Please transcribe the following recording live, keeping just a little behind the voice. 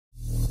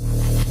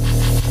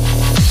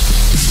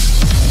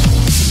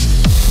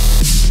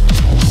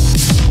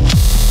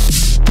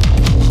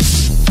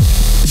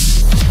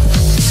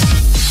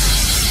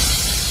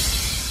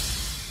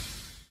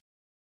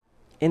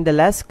In the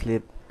last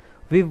clip,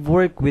 we've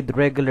worked with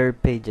regular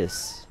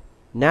pages.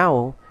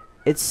 Now,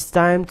 it's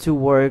time to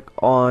work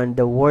on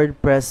the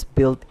WordPress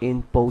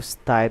built-in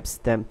post types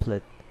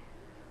template.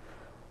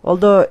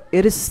 Although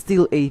it is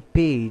still a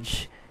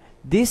page,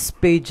 these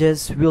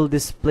pages will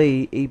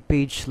display a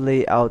page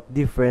layout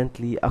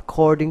differently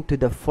according to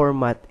the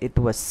format it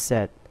was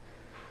set.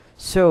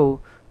 So,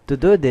 to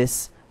do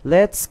this,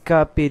 let's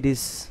copy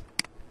these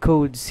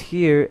codes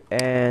here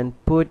and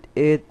put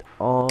it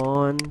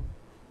on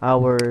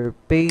our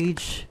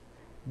page-about.php.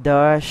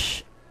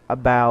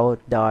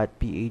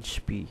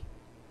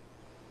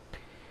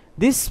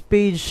 This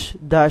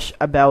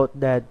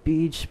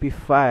page-about.php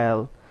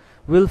file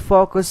will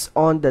focus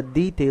on the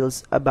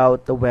details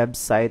about the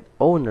website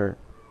owner.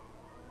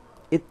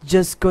 It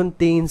just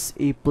contains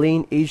a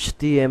plain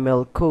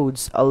HTML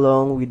codes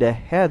along with a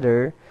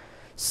header,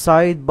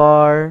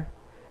 sidebar,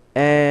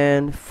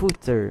 and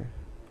footer.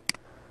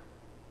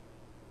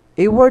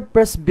 A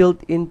WordPress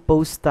built-in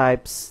post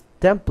types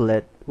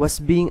template was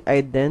being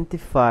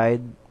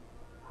identified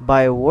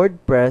by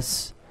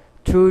WordPress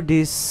through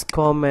these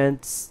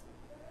comments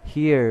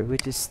here,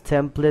 which is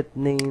template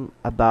name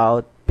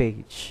about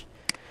page.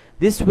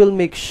 This will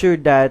make sure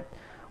that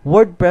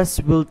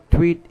WordPress will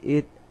treat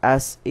it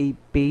as a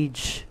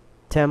page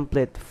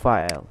template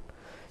file.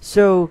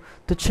 So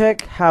to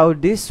check how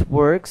this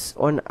works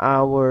on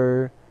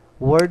our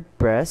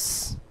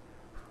WordPress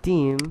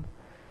theme,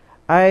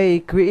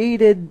 I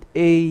created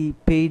a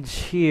page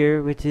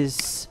here which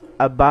is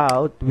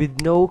about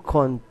with no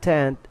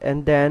content,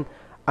 and then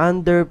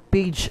under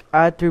page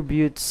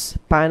attributes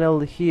panel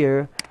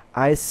here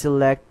I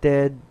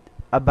selected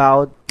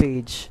about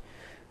page,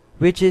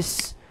 which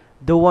is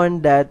the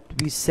one that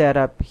we set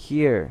up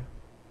here.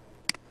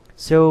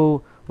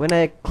 So when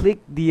I click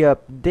the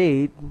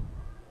update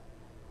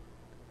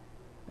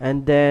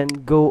and then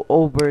go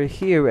over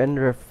here and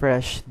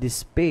refresh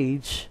this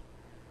page,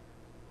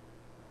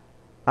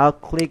 I'll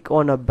click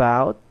on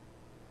about.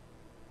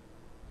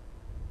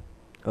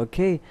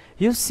 Okay,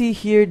 you see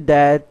here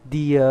that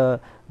the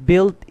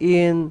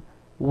built-in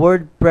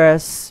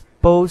WordPress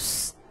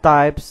post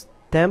types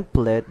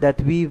template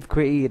that we've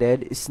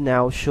created is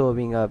now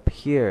showing up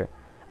here.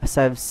 As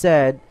I've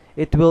said,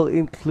 it will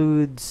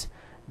include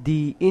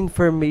the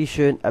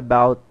information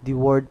about the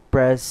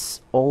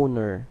WordPress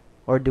owner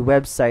or the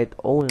website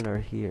owner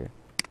here.